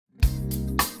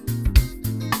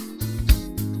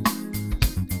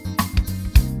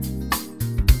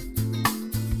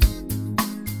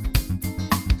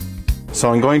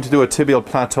So I'm going to do a tibial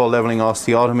plateau leveling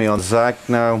osteotomy on Zack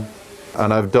now,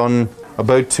 and I've done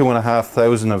about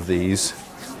 2,500 of these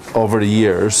over the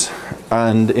years,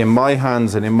 and in my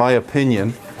hands and in my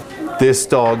opinion, this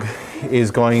dog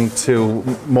is going to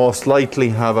most likely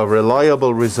have a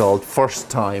reliable result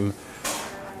first time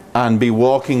and be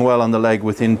walking well on the leg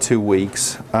within 2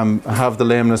 weeks and have the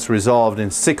lameness resolved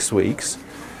in 6 weeks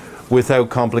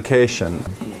without complication.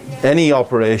 Any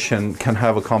operation can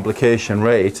have a complication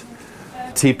rate.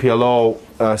 TPLO,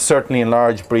 certainly in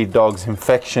large breed dogs,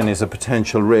 infection is a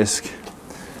potential risk.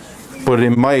 But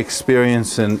in my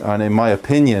experience and in my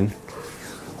opinion,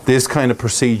 this kind of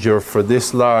procedure for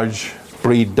this large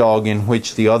breed dog, in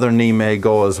which the other knee may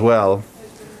go as well,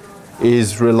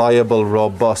 is reliable,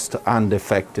 robust and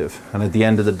effective. And at the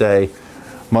end of the day,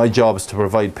 my job is to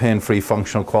provide pain-free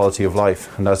functional quality of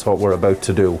life, and that's what we're about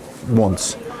to do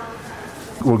once.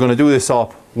 We're going to do this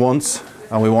up once,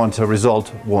 and we want a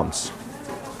result once.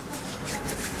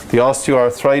 The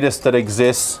osteoarthritis that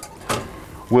exists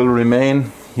will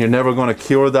remain. You're never going to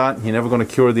cure that. You're never going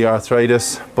to cure the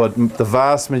arthritis, but the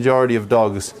vast majority of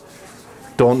dogs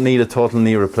don't need a total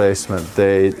knee replacement.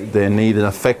 They need an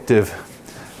effective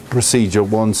procedure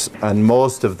once, and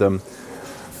most of them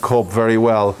cope very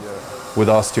well with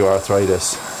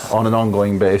osteoarthritis on an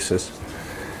ongoing basis.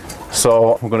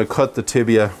 So we're going to cut the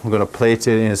tibia, we're going to plate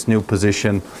it in its new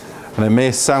position, and it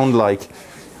may sound like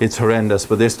it's horrendous,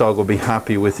 but this dog will be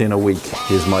happy within a week,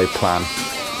 is my plan.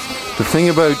 The thing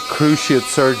about cruciate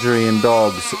surgery in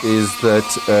dogs is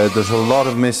that there's a lot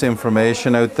of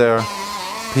misinformation out there.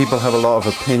 People have a lot of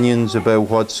opinions about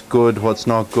what's good, what's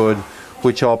not good,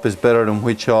 which op is better than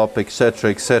which op,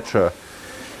 etc., etc.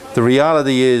 The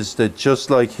reality is that just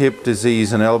like hip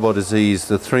disease and elbow disease,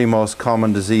 the three most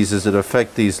common diseases that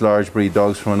affect these large breed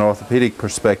dogs from an orthopedic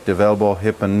perspective, elbow,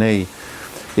 hip and knee,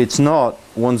 it's not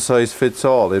one size fits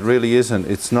all. It really isn't.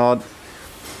 It's not,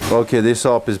 okay, this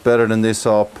op is better than this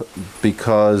op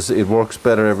because it works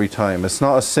better every time. It's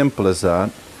not as simple as that.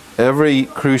 Every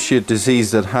cruciate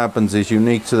disease that happens is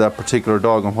unique to that particular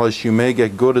dog, and whilst you may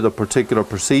get good at a particular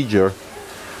procedure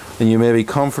and you may be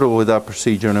comfortable with that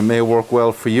procedure and it may work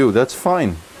well for you, that's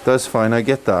fine. That's fine, I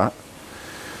get that.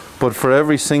 But for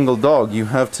every single dog, you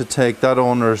have to take that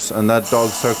owner's and that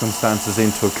dog's circumstances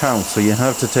into account. So you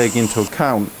have to take into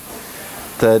account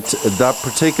that that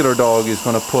particular dog is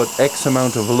going to put X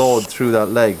amount of load through that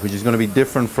leg, which is going to be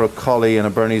different for a collie and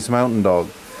a Bernese Mountain Dog.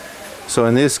 So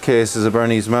in this case, is a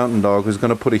Bernese Mountain Dog who's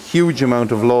going to put a huge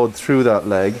amount of load through that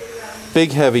leg,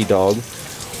 big heavy dog,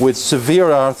 with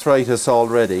severe arthritis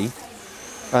already,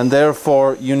 and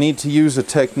therefore you need to use a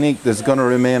technique that's going to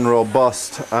remain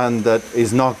robust and that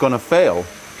is not going to fail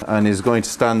and is going to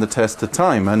stand the test of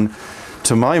time. And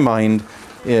to my mind,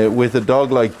 with a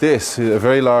dog like this, a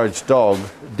very large dog,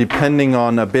 depending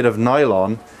on a bit of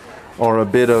nylon or a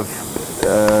bit of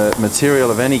material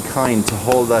of any kind to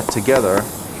hold that together,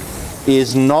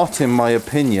 is not, in my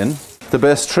opinion, the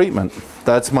best treatment.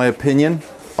 That's my opinion.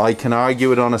 I can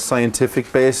argue it on a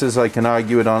scientific basis, I can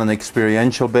argue it on an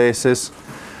experiential basis,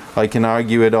 I can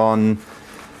argue it on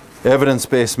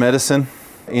evidence-based medicine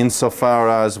insofar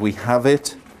as we have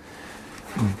it.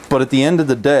 But at the end of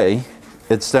the day,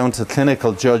 it's down to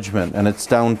clinical judgment, and it's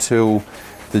down to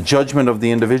the judgment of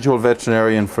the individual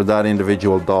veterinarian for that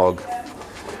individual dog.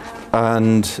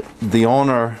 And the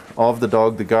owner of the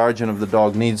dog, the guardian of the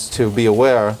dog, needs to be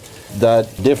aware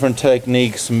that different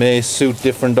techniques may suit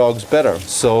different dogs better.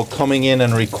 So coming in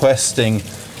and requesting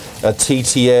a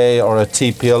TTA or a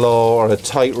TPLO or a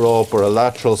tightrope or a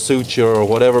lateral suture or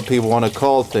whatever people want to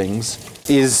call things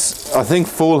is, I think,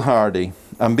 foolhardy.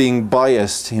 And being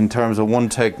biased in terms of one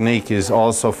technique is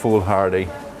also foolhardy.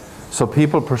 So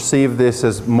people perceive this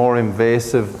as more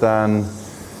invasive than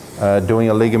doing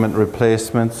a ligament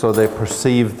replacement. So they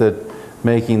perceive that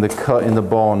making the cut in the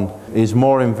bone is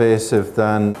more invasive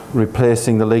than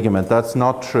replacing the ligament. That's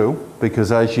not true,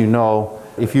 because as you know,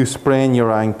 if you sprain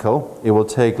your ankle, it will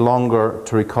take longer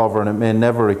to recover, and it may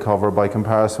never recover by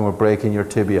comparison with breaking your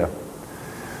tibia.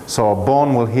 So a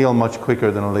bone will heal much quicker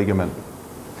than a ligament.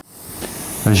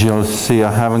 As you'll see,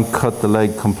 I haven't cut the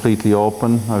leg completely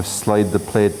open. I've slid the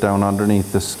plate down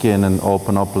underneath the skin and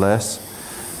open up less,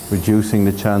 reducing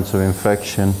the chance of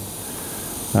infection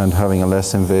and having a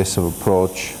less invasive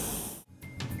approach.